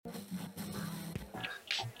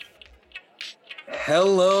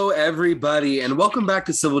Hello, everybody, and welcome back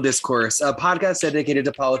to Civil Discourse, a podcast dedicated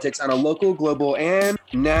to politics on a local, global, and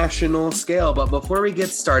national scale. But before we get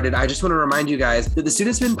started, I just want to remind you guys that the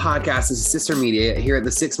Student Spin podcast is a sister media here at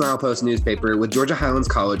the 6 Mile Post newspaper with Georgia Highlands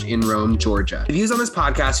College in Rome, Georgia. The views on this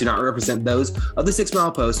podcast do not represent those of the 6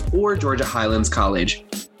 Mile Post or Georgia Highlands College.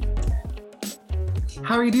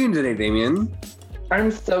 How are you doing today, Damien? I'm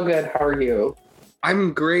so good. How are you?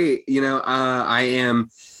 I'm great. I am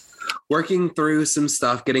working through some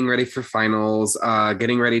stuff, getting ready for finals,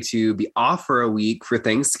 getting ready to be off for a week for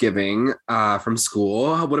Thanksgiving from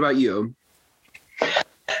school. What about you?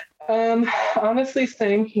 Honestly,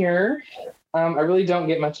 same here. I really don't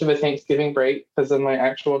get much of a Thanksgiving break because of my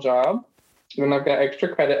actual job. And I've got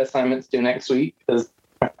extra credit assignments due next week because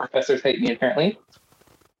my professors hate me apparently.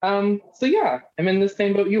 So yeah, I'm in the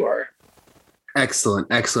same boat you are. Excellent.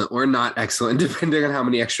 Or not excellent, depending on how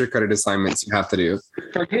many extra credit assignments you have to do.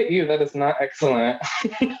 Forget you. That is not excellent.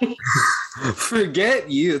 Forget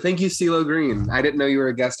you. Thank you, CeeLo Green. I didn't know you were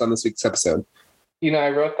a guest on this week's episode. You know,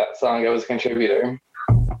 I wrote that song. I was a contributor.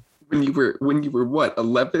 When you were what,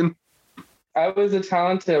 11? I was a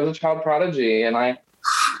child prodigy, and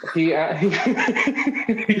he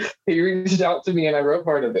reached out to me, and I wrote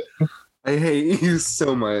part of it. I hate you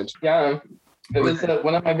so much. Yeah, it was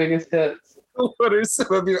one of my biggest hits. What are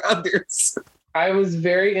some of your others? I was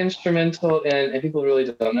very instrumental in, and people really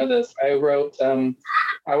don't know this, I wrote I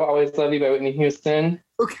Will Always Love You by Whitney Houston.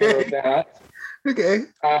 Okay. I wrote that. Okay.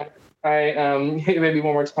 I Hit You Baby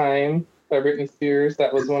One More Time by Britney Spears.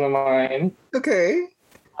 That was one of mine. Okay.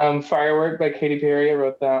 Firework by Katy Perry. I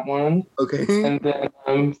wrote that one. Okay. And then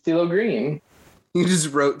CeeLo Green. You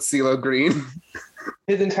just wrote CeeLo Green?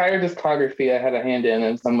 His entire discography I had a hand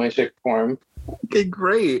in some way, shape, or form. Okay,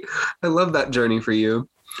 great. I love that journey for you.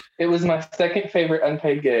 It was my second favorite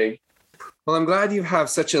unpaid gig. Well, I'm glad you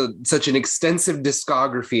have such an extensive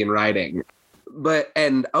discography in writing. Okay,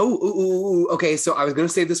 so I was going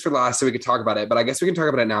to save this for last so we could talk about it, but I guess we can talk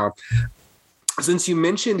about it now. Since you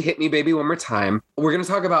mentioned Hit Me Baby One More Time, we're going to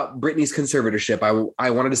talk about Britney's conservatorship.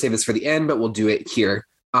 I wanted to save this for the end, but we'll do it here.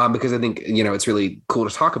 Because I think, it's really cool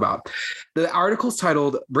to talk about. The article's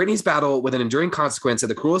titled Britney's Battle with an Enduring Consequence of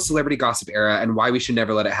the Cruel Celebrity Gossip Era and Why We Should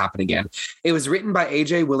Never Let It Happen Again. It was written by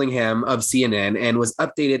AJ Willingham of CNN and was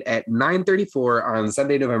updated at 9:34 on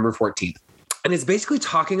Sunday, November 14th. And it's basically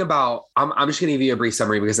talking about, I'm just going to give you a brief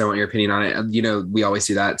summary because I want your opinion on it. We always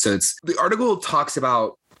do that. So the article talks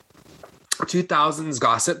about 2000s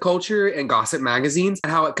gossip culture and gossip magazines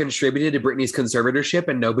and how it contributed to Britney's conservatorship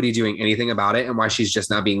and nobody doing anything about it and why she's just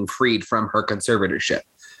now being freed from her conservatorship.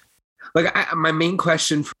 My main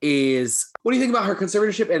question is, what do you think about her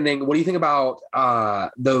conservatorship? And then what do you think about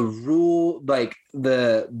the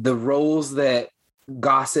roles that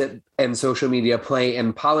gossip and social media play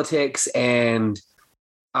in politics? And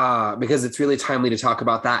because it's really timely to talk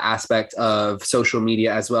about that aspect of social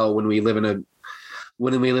media as well when we live in a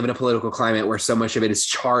political climate where so much of it is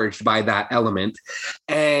charged by that element.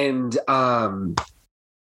 And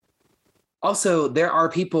also there are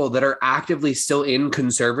people that are actively still in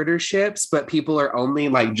conservatorships, but people are only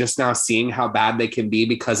just now seeing how bad they can be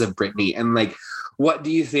because of Britney. And what do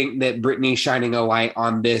you think that Britney shining a light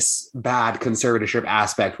on this bad conservatorship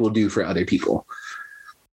aspect will do for other people?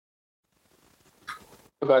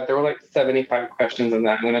 Oh God, there were 75 questions in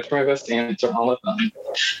that. I'm going to try my best to answer all of them.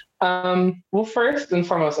 Well, first and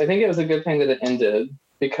foremost, I think it was a good thing that it ended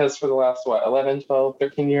because for the last, 11, 12,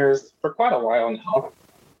 13 years, for quite a while now,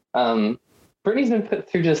 Britney's been put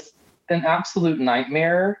through just an absolute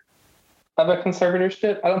nightmare of a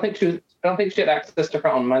conservatorship. I don't think she had access to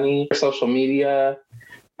her own money or social media.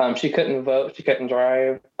 She couldn't vote. She couldn't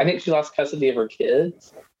drive. I think she lost custody of her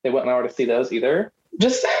kids. They wouldn't allow her to see those either.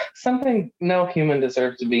 Just something no human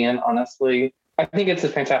deserves to be in, honestly. I think it's a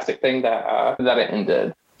fantastic thing that it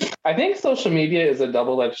ended. I think social media is a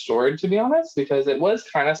double-edged sword, to be honest, because it was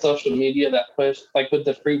kind of social media that pushed, with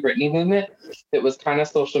the Free Britney movement, it was kind of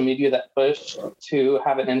social media that pushed to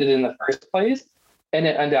have it ended in the first place. And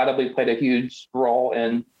it undoubtedly played a huge role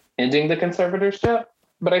in ending the conservatorship.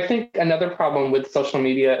 But I think another problem with social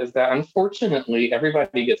media is that, unfortunately,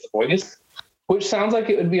 everybody gets a voice, which sounds like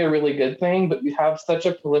it would be a really good thing, but you have such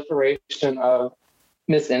a proliferation of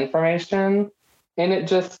misinformation. And it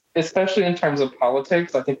just, especially in terms of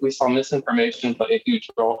politics, I think we saw misinformation play a huge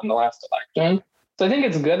role in the last election. So I think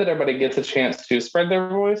it's good that everybody gets a chance to spread their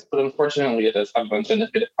voice, but unfortunately it does have a bunch of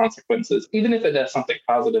negative consequences, even if it does something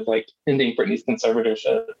positive like ending Britney's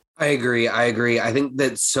conservatorship. I agree. I think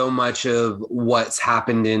that so much of what's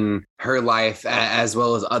happened in her life, as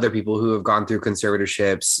well as other people who have gone through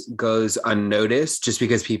conservatorships, goes unnoticed just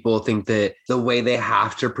because people think that the way they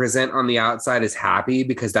have to present on the outside is happy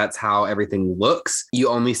because that's how everything looks. You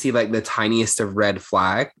only see like the tiniest of red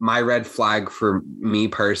flag. My red flag for me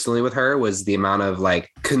personally with her was the amount of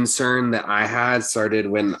like concern that I had started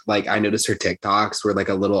when like I noticed her TikToks were like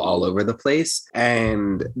a little all over the place.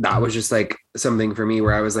 And that was just like something for me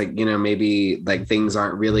where I was like, maybe like things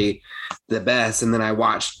aren't really the best. And then I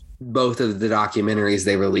watched both of the documentaries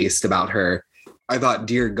they released about her. I thought,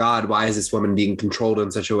 dear God, why is this woman being controlled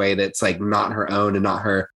in such a way that's like not her own and not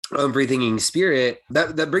her free thinking spirit?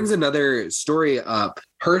 That brings another story up.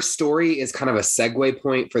 Her story is kind of a segue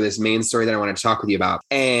point for this main story that I want to talk with you about.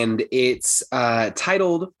 And it's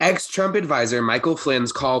titled Ex-Trump Advisor Michael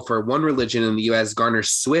Flynn's Call for One Religion in the U.S.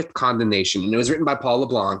 Garners Swift Condemnation. And it was written by Paul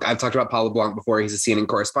LeBlanc. I've talked about Paul LeBlanc before. He's a CNN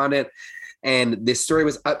correspondent. And this story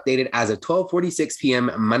was updated as of 12:46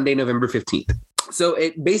 p.m. Monday, November 15th. So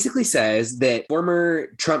it basically says that former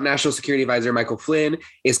Trump National Security Advisor Michael Flynn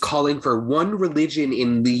is calling for one religion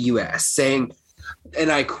in the U.S., saying,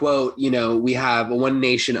 and I quote, we have one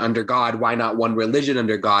nation under God. Why not one religion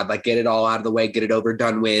under God? Like, get it all out of the way, get it over,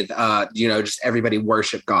 done with, just everybody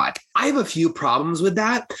worship God. I have a few problems with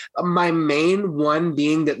that. My main one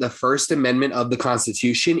being that the First Amendment of the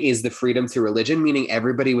Constitution is the freedom to religion, meaning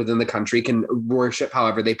everybody within the country can worship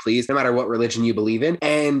however they please, no matter what religion you believe in.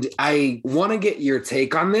 And I want to get your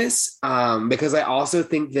take on this because I also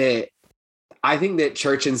think that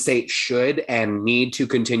church and state should and need to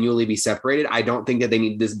continually be separated. I don't think that they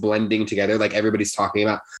need this blending together like everybody's talking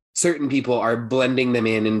about. Certain people are blending them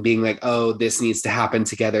in and being like, oh, this needs to happen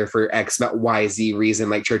together for X, Y, Z reason,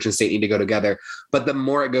 like church and state need to go together. But the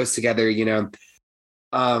more it goes together,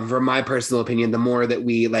 from my personal opinion, the more that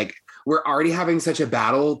we're already having such a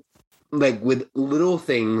battle, like with little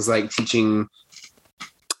things like teaching.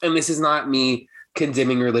 And this is not me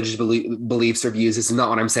condemning religious beliefs or views. This is not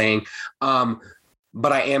what I'm saying.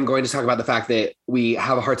 But I am going to talk about the fact that we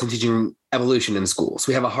have a hard time teaching evolution in schools.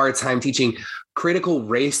 We have a hard time teaching critical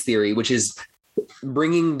race theory, which is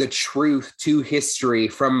bringing the truth to history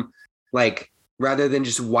from rather than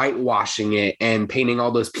just whitewashing it and painting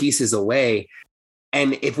all those pieces away.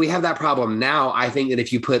 And if we have that problem now, I think that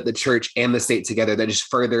if you put the church and the state together, that just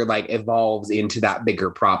further evolves into that bigger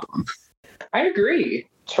problem. I agree.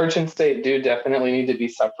 Church and state do definitely need to be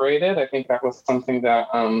separated. I think that was something that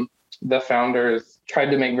the founders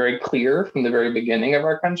tried to make very clear from the very beginning of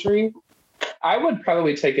our country. I would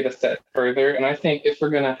probably take it a step further. And I think if we're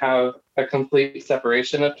going to have a complete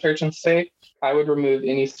separation of church and state, I would remove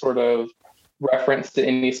any sort of reference to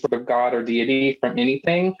any sort of God or deity from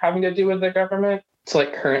anything having to do with the government. So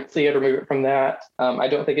currency, I'd remove it from that. I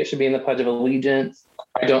don't think it should be in the Pledge of Allegiance.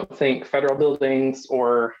 I don't think federal buildings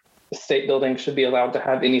or state buildings should be allowed to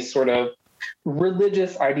have any sort of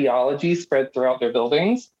religious ideology spread throughout their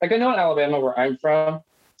buildings. I know in Alabama, where I'm from,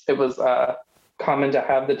 it was common to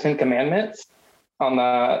have the 10 Commandments on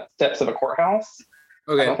the steps of a courthouse.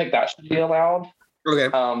 Okay. I don't think that should be allowed.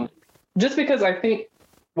 Okay. Just because I think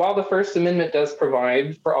while the First Amendment does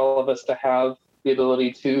provide for all of us to have the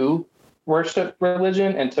ability to worship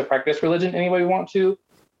religion and to practice religion any way we want to,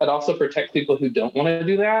 it also protects people who don't want to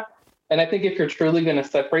do that. And I think if you're truly going to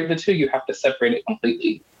separate the two, you have to separate it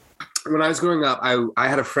completely. When I was growing up, I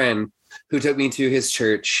had a friend who took me to his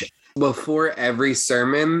church. Before every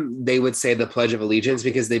sermon, they would say the Pledge of Allegiance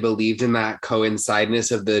because they believed in that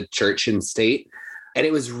coincideness of the church and state. And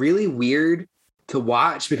it was really weird to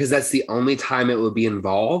watch because that's the only time it would be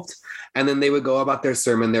involved. And then they would go about their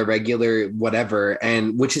sermon, their regular whatever,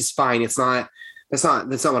 and which is fine. That's not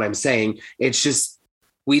what I'm saying. It's just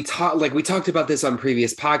we talked about this on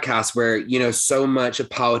previous podcasts where, so much of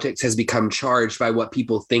politics has become charged by what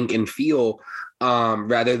people think and feel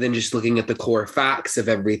rather than just looking at the core facts of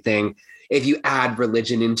everything. If you add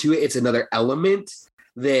religion into it, it's another element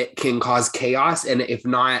that can cause chaos and if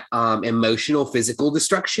not emotional, physical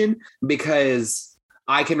destruction. Because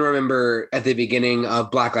I can remember at the beginning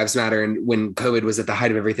of Black Lives Matter and when COVID was at the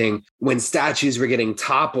height of everything, when statues were getting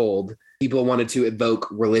toppled, people wanted to evoke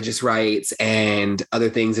religious rights and other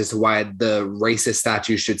things as to why the racist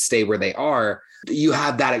statues should stay where they are. You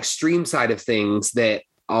have that extreme side of things that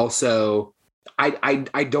also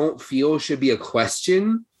I don't feel should be a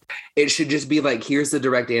question. It should just be here's the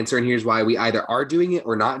direct answer and here's why we either are doing it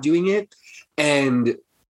or not doing it. And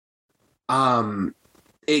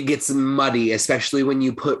it gets muddy, especially when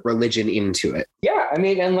you put religion into it. Yeah, I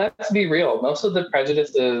mean, and let's be real. Most of the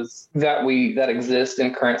prejudices that exist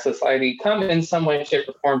in current society come in some way, shape,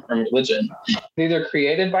 or form from religion. They're either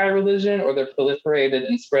created by a religion or they're proliferated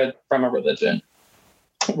and spread from a religion.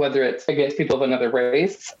 Whether it's against people of another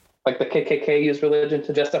race, like the KKK used religion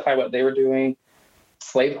to justify what they were doing.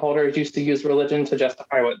 Slaveholders used to use religion to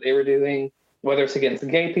justify what they were doing. Whether it's against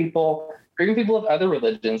gay people or even people of other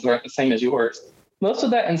religions that aren't the same as yours. Most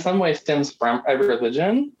of that in some way stems from a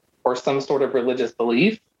religion or some sort of religious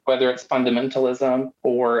belief, whether it's fundamentalism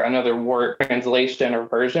or another word translation or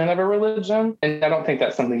version of a religion. And I don't think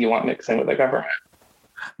that's something you want mixing with the government.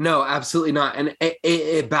 No, absolutely not. And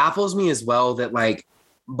it baffles me as well that like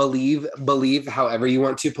believe however you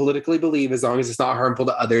want to politically believe, as long as it's not harmful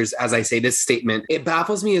to others. As I say this statement, it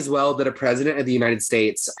baffles me as well that a president of the United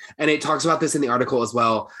States, and it talks about this in the article as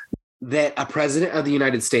well, that a president of the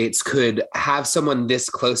United States could have someone this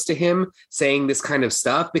close to him saying this kind of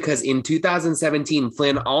stuff, because in 2017,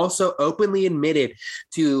 Flynn also openly admitted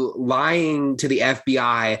to lying to the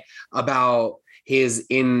FBI about his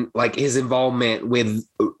involvement with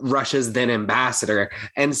Russia's then ambassador.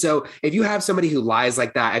 And so if you have somebody who lies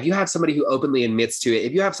like that, if you have somebody who openly admits to it,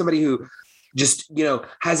 if you have somebody who just,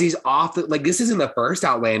 has these this isn't the first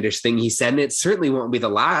outlandish thing he said, and it certainly won't be the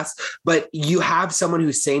last, but you have someone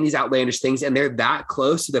who's saying these outlandish things and they're that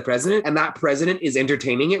close to the president, and that president is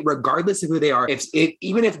entertaining it regardless of who they are.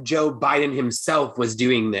 Even if Joe Biden himself was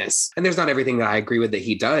doing this, and there's not everything that I agree with that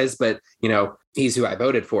he does, but he's who I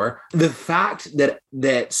voted for. The fact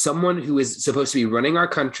that someone who is supposed to be running our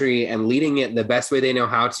country and leading it the best way they know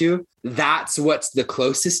how to, that's what's the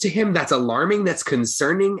closest to him. That's alarming. That's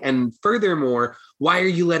concerning. And furthermore, why are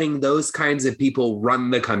you letting those kinds of people run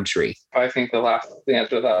the country? I think the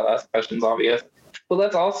answer to that last question is obvious. But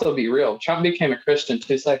let's also be real. Trump became a Christian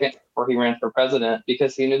 2 seconds before he ran for president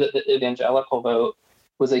because he knew that the evangelical vote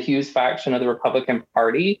was a huge faction of the Republican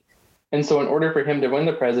Party. And so in order for him to win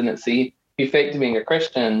the presidency, he faked being a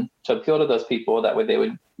Christian to appeal to those people. That way they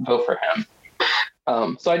would vote for him.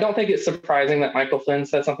 So I don't think it's surprising that Michael Flynn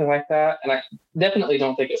said something like that. And I definitely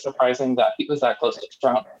don't think it's surprising that he was that close to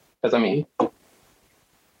Trump. Because,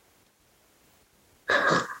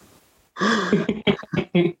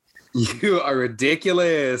 You are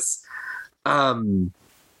ridiculous.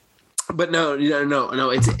 But no.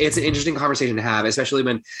 It's an interesting conversation to have, especially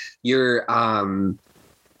when you're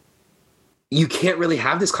you can't really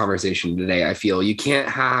have this conversation today. I feel you can't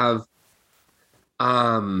have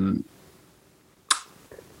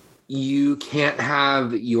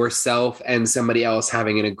yourself and somebody else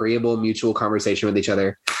having an agreeable mutual conversation with each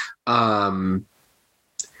other about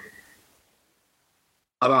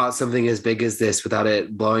something as big as this without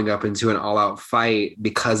it blowing up into an all-out fight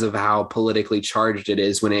because of how politically charged it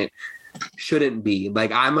is when it shouldn't be.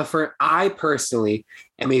 Like I personally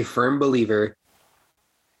am a firm believer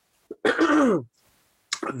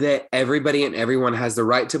that everybody and everyone has the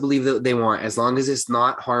right to believe that they want, as long as it's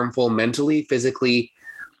not harmful mentally, physically,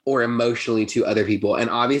 or emotionally to other people. And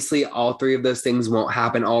obviously all three of those things won't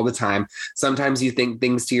happen all the time. Sometimes you think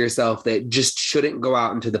things to yourself that just shouldn't go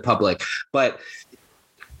out into the public, but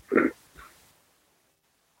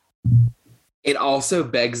it also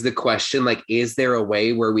begs the question, like, is there a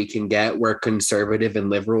way where we can get where conservative and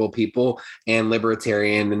liberal people and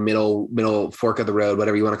libertarian and middle fork of the road,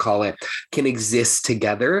 whatever you want to call it, can exist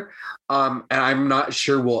together? And I'm not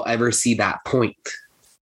sure we'll ever see that point.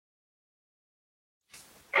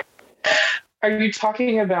 Are you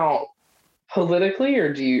talking about politically, or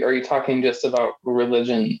are you talking just about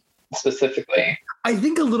religion specifically? I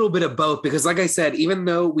think a little bit of both, because like I said, even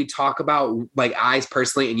though we talk about, like, I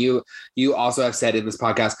personally, and you also have said in this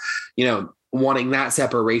podcast, wanting that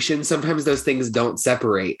separation, sometimes those things don't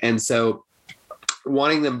separate. And so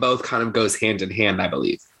wanting them both kind of goes hand in hand, I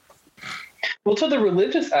believe. Well, to the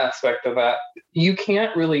religious aspect of that, you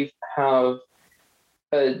can't really have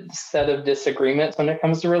a set of disagreements when it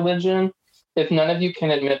comes to religion if none of you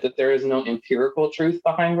can admit that there is no empirical truth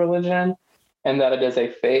behind religion, and that it is a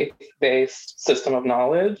faith-based system of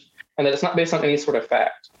knowledge, and that it's not based on any sort of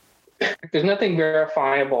fact. There's nothing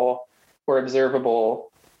verifiable or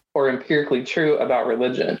observable or empirically true about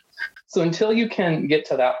religion. So until you can get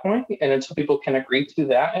to that point, and until people can agree to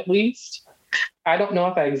that at least, I don't know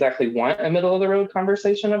if I exactly want a middle-of-the-road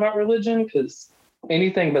conversation about religion, because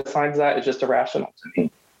anything besides that is just irrational to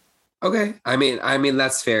me. Okay. I mean,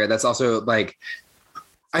 that's fair. That's also, like,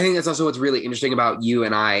 I think that's also what's really interesting about you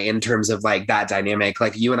and I in terms of, like, that dynamic.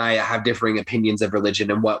 Like, you and I have differing opinions of religion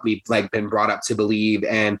and what we've, like, been brought up to believe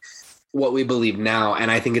and what we believe now. And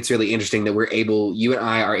I think it's really interesting that you and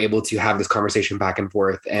I are able to have this conversation back and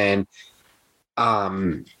forth. And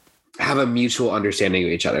have a mutual understanding of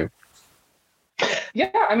each other. Yeah,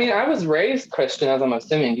 I mean, I was raised Christian, as I'm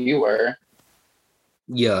assuming you were.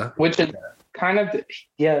 Yeah. Which is kind of, which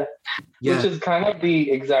is kind of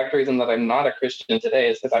the exact reason that I'm not a Christian today,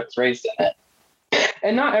 is because I was raised in it.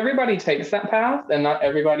 And not everybody takes that path, and not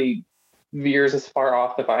everybody veers as far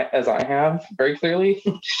off as I have, very clearly.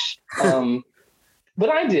 But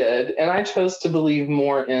I did, and I chose to believe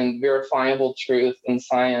more in verifiable truth and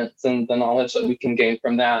science and the knowledge that we can gain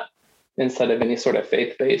from that instead of any sort of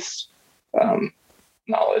faith-based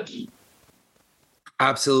knowledge.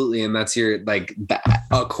 Absolutely. And that's your, like,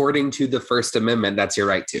 according to the First Amendment, that's your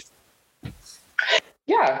right to.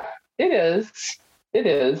 Yeah, it is. It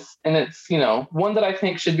is. And it's, one that I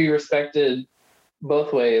think should be respected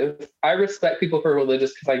both ways. I respect people who are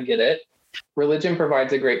religious because I get it. Religion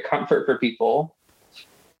provides a great comfort for people.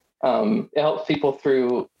 It helps people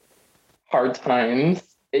through hard times.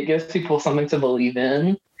 It gives people something to believe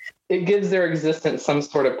in. It gives their existence some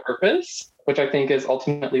sort of purpose, which I think is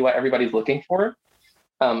ultimately what everybody's looking for.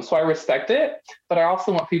 So I respect it, but I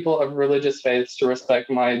also want people of religious faiths to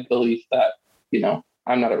respect my belief that,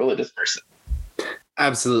 I'm not a religious person.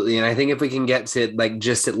 Absolutely. And I think if we can get to like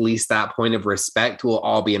just at least that point of respect, we'll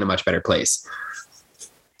all be in a much better place.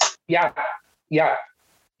 Yeah. Yeah.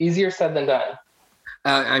 Easier said than done.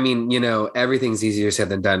 I mean, everything's easier said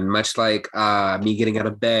than done, much like me getting out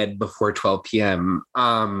of bed before 12 p.m.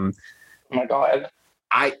 Oh my God.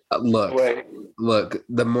 Look,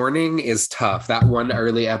 the morning is tough. That one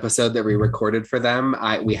early episode that we recorded for them,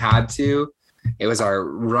 we had to. It was our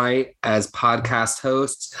right as podcast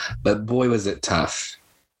hosts, but boy, was it tough.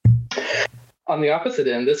 On the opposite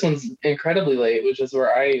end, this one's incredibly late, which is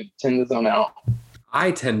where I tend to zone out.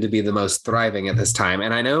 I tend to be the most thriving at this time.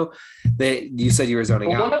 And I know that you said you were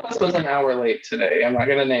zoning out. One of us was an hour late today. I'm not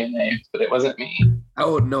going to name names, but it wasn't me.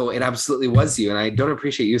 Oh, no, it absolutely was you. And I don't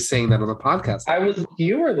appreciate you saying that on the podcast.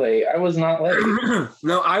 You were late. I was not late.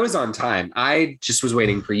 No, I was on time. I just was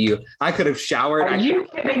waiting for you. I could have showered. Are you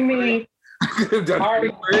kidding me? I could have done. Are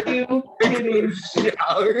you kidding?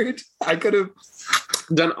 Showered. I could have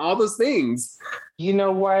done all those things. You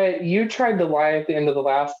know what? You tried to lie at the end of the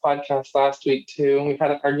last podcast last week too, and we've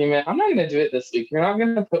had an argument. I'm not going to do it this week. You're not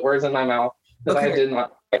going to put words in my mouth that I did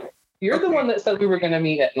not. You're the one that said we were going to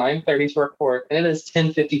meet at 9:30 to record, and it is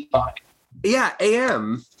 10:55. Yeah,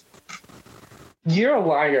 a.m. You're a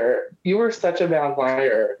liar. You were such a bad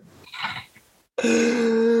liar.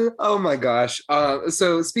 Oh my gosh.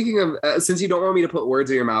 So speaking of, since you don't want me to put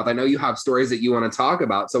words in your mouth, I know you have stories that you want to talk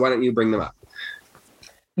about. So why don't you bring them up?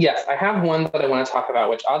 Yes, I have one that I want to talk about,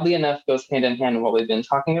 which oddly enough goes hand in hand with what we've been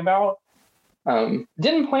talking about.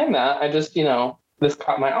 Didn't plan that. I just, this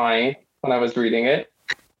caught my eye when I was reading it.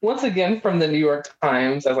 Once again, from the New York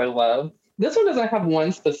Times, as I love. This one doesn't have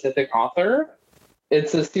one specific author.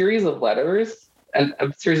 It's a series of letters and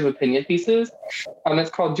a series of opinion pieces. It's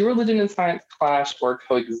called Do Religion and Science Clash or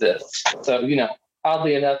Coexist? So,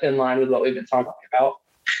 oddly enough, in line with what we've been talking about.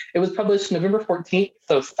 It was published November 14th,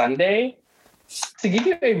 so Sunday. To give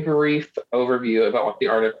you a brief overview about what the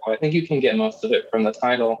article, I think you can get most of it from the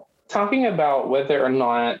title, talking about whether or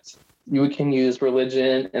not you can use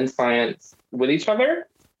religion and science with each other,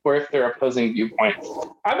 or if they're opposing viewpoints.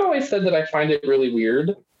 I've always said that I find it really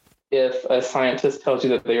weird if a scientist tells you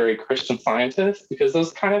that they are a Christian scientist, because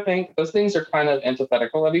those things are kind of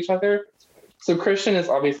antithetical of each other. So Christian is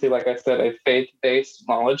obviously, like I said, a faith-based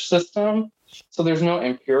knowledge system. So there's no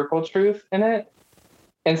empirical truth in it.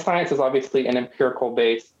 And science is obviously an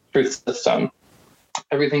empirical-based truth system.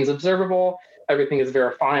 Everything's observable, everything is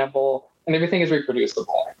verifiable, and everything is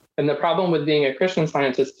reproducible. And the problem with being a Christian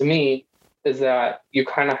scientist, to me, is that you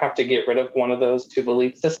kind of have to get rid of one of those two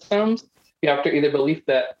belief systems. You have to either believe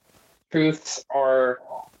that truths are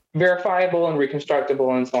verifiable and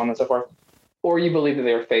reconstructible and so on and so forth, or you believe that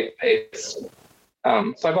they are faith-based.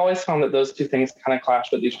 So I've always found that those two things kind of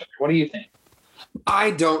clash with each other. What do you think?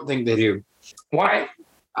 I don't think they do. Why?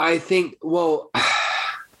 I think, and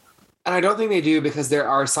I don't think they do because there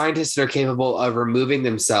are scientists that are capable of removing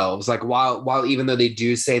themselves. Like while even though they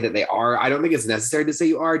do say that they are, I don't think it's necessary to say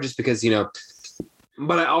you are just because,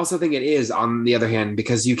 but I also think it is on the other hand,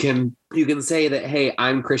 because you can say that, hey,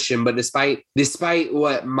 I'm Christian, but despite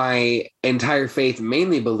what my entire faith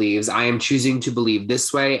mainly believes, I am choosing to believe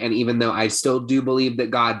this way. And even though I still do believe that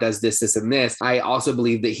God does this, this, and this, I also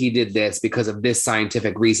believe that he did this because of this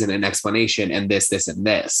scientific reason and explanation and this, and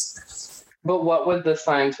this. But what would the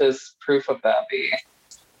scientist's proof of that be?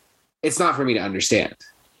 It's not for me to understand.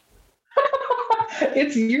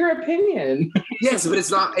 It's your opinion. Yes, but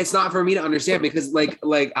it's not for me to understand because like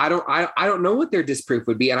I don't know what their disproof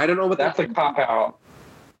would be, and I don't know what that's a cop out.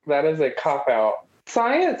 That is a cop-out.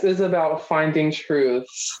 Science is about finding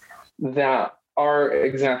truths that are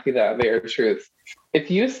exactly that. They are truths. If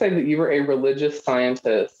you say that you are a religious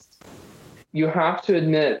scientist, you have to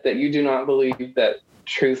admit that you do not believe that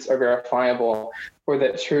truths are verifiable or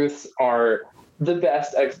that truths are the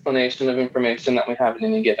best explanation of information that we have at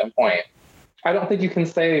any given point. I don't think you can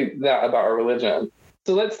say that about a religion.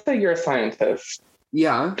 So let's say you're a scientist.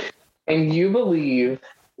 Yeah. And you believe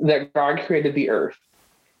that God created the earth.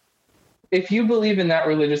 If you believe in that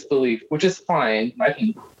religious belief, which is fine, I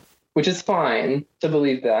think, which is fine to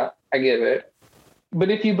believe that, I get it. But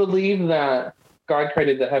if you believe that God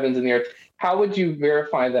created the heavens and the earth, how would you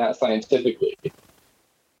verify that scientifically?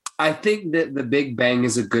 I think that the Big Bang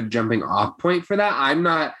is a good jumping off point for that. I'm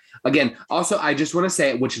not, again, also, I just want to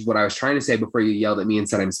say, which is what I was trying to say before you yelled at me and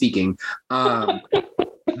said I'm speaking,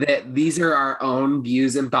 that these are our own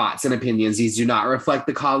views and thoughts and opinions. These do not reflect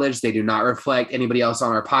the college. They do not reflect anybody else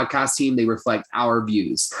on our podcast team. They reflect our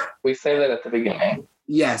views. We say that at the beginning.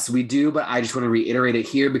 Yes, we do, but I just want to reiterate it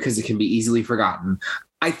here because it can be easily forgotten.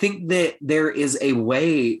 I think that there is a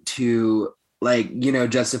way to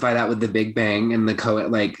justify that with the Big Bang and the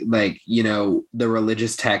the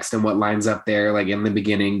religious text and what lines up there. Like in the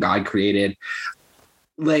beginning, God created,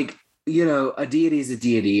 a deity is a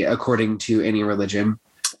deity according to any religion.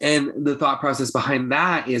 And the thought process behind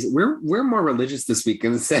that is we're more religious this week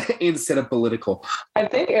instead of political. I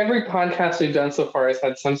think every podcast we've done so far has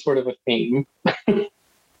had some sort of a theme.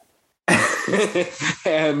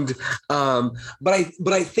 And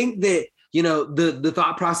but I think that the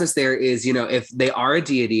thought process there is, if they are a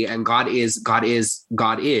deity and God is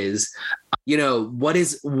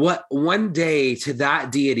what one day to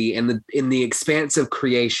that deity in the expanse of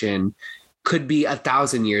creation could be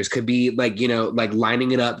 1,000 years, could be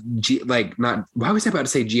lining it up, why was I about to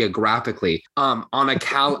say geographically, on a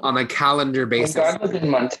calendar basis. When God was in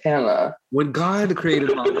Montana. When God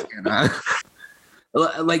created Montana,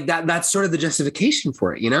 that's sort of the justification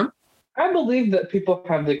for it, I believe that people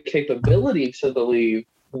have the capability to believe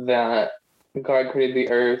that God created the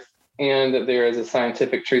earth and that there is a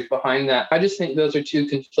scientific truth behind that. I just think those are two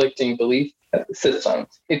conflicting belief systems.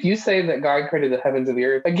 If you say that God created the heavens and the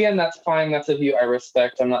earth, again, that's fine. That's a view I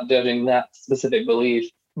respect. I'm not judging that specific belief.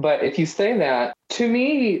 But if you say that, to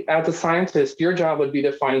me, as a scientist, your job would be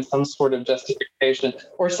to find some sort of justification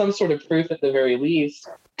or some sort of proof at the very least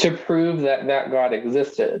to prove that God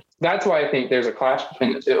existed. That's why I think there's a clash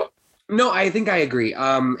between the two. No, I think I agree.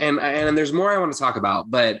 And there's more I want to talk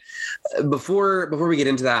about. But before we get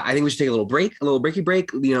into that, I think we should take a little breaky break,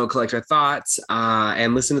 collect our thoughts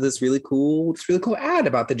and listen to this really cool ad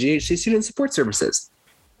about the GHC Student Support Services.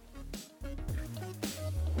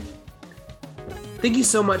 Thank you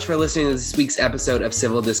so much for listening to this week's episode of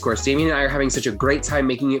Civil Discourse. Damien and I are having such a great time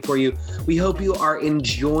making it for you. We hope you are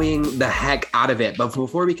enjoying the heck out of it. But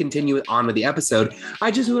before we continue on with the episode,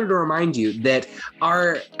 I just wanted to remind you that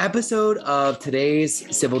our episode of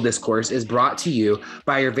today's Civil Discourse is brought to you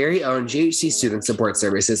by your very own GHC Student Support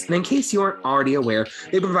Services. And in case you aren't already aware,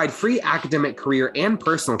 they provide free academic, career, and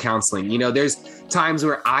personal counseling. There's times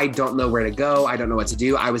where I don't know where to go. I don't know what to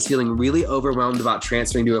do. I was feeling really overwhelmed about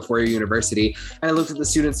transferring to a four-year university. And I looked at the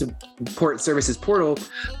Student Support Services portal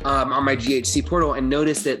on my GHC portal and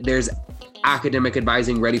noticed that there's academic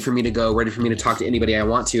advising ready for me to go, ready for me to talk to anybody I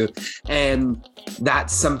want to. And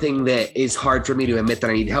that's something that is hard for me to admit that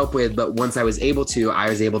I need help with. But once I was able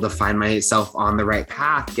to find myself on the right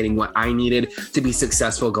path, getting what I needed to be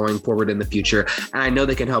successful going forward in the future. And I know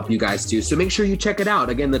they can help you guys too. So make sure you check it out.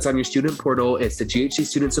 Again, that's on your student portal. It's the GHC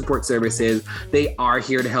Student Support Services. They are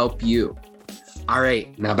here to help you. All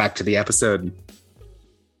right, now back to the episode.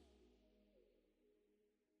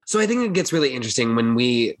 So I think it gets really interesting when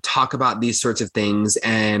we talk about these sorts of things.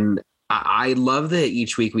 And I love that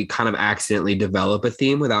each week we kind of accidentally develop a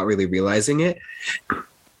theme without really realizing it.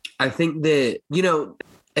 I think that,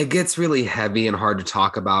 it gets really heavy and hard to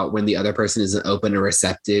talk about when the other person isn't open and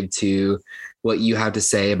receptive to what you have to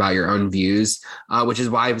say about your own views, which is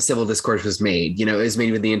why Civil Discourse was made. It was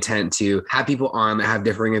made with the intent to have people on that have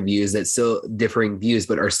differing views,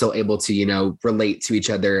 but are still able to, relate to each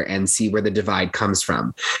other and see where the divide comes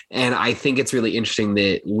from. And I think it's really interesting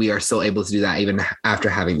that we are still able to do that even after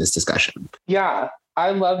having this discussion. Yeah.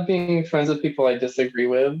 I love being friends with people I disagree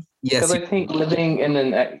with. Yes. Because I think living in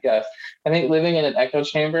an echo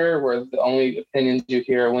chamber where the only opinions you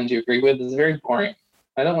hear are ones you agree with is very boring.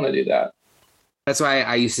 I don't want to do that. That's why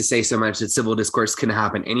I used to say so much that civil discourse can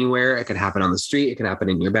happen anywhere. It can happen on the street. It can happen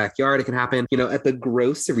in your backyard. It can happen, at the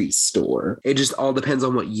grocery store. It just all depends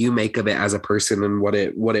on what you make of it as a person and what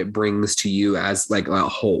it brings to you as like a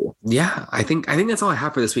whole. Yeah, I think that's all I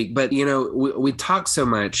have for this week. But, we talked so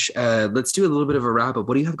much. Let's do a little bit of a wrap up.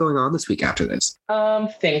 What do you have going on this week after this?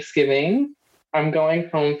 Thanksgiving. I'm going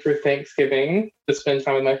home for Thanksgiving to spend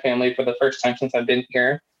time with my family for the first time since I've been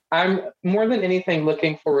here. I'm more than anything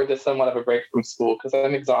looking forward to somewhat of a break from school because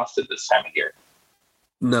I'm exhausted this time of year.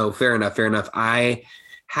 No, fair enough. I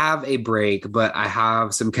have a break, but I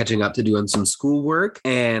have some catching up to do on some schoolwork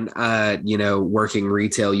and, working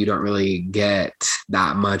retail, you don't really get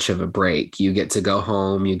that much of a break. You get to go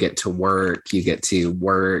home, you get to work, you get to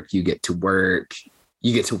work, you get to work,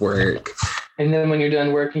 you get to work. And then when you're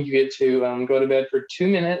done working, you get to go to bed for 2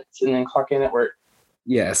 minutes and then clock in at work.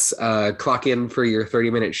 Yes. Clock in for your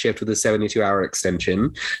 30-minute shift with a 72-hour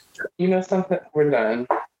extension. You know something? We're done.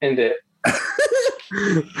 End it.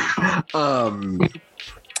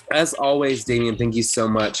 As always, Damien, thank you so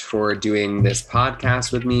much for doing this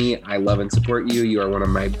podcast with me. I love and support you. You are one of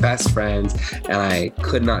my best friends, and I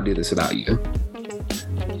could not do this without you.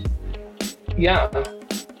 Yeah.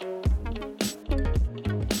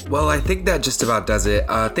 Well, I think that just about does it.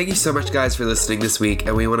 Thank you so much, guys, for listening this week,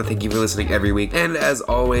 and we want to thank you for listening every week. And as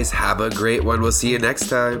always, have a great one. We'll see you next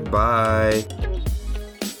time. Bye.